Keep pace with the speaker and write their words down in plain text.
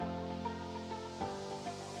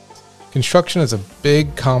Construction is a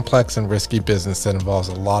big, complex, and risky business that involves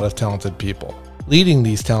a lot of talented people. Leading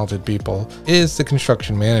these talented people is the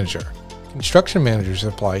construction manager. Construction managers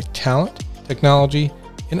apply talent, technology,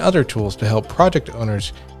 and other tools to help project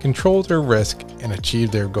owners control their risk and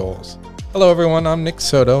achieve their goals. Hello everyone, I'm Nick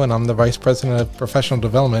Soto and I'm the Vice President of Professional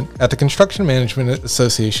Development at the Construction Management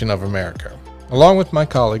Association of America. Along with my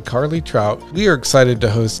colleague Carly Trout, we are excited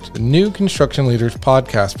to host the new Construction Leaders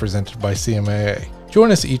podcast presented by CMAA. Join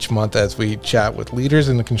us each month as we chat with leaders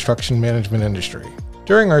in the construction management industry.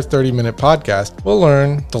 During our 30-minute podcast, we'll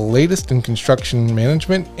learn the latest in construction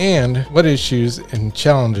management and what issues and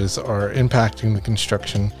challenges are impacting the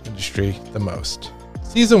construction industry the most.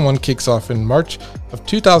 Season 1 kicks off in March of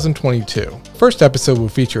 2022. The first episode will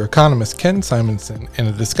feature economist Ken Simonson and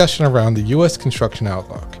a discussion around the U.S. construction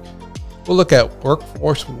outlook. We'll look at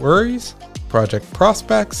workforce worries, project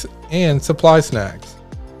prospects, and supply snags.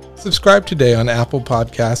 Subscribe today on Apple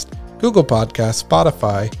Podcast, Google Podcast,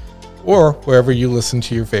 Spotify, or wherever you listen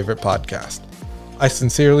to your favorite podcast. I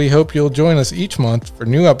sincerely hope you'll join us each month for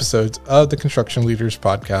new episodes of the Construction Leaders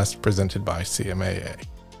Podcast presented by CMAA.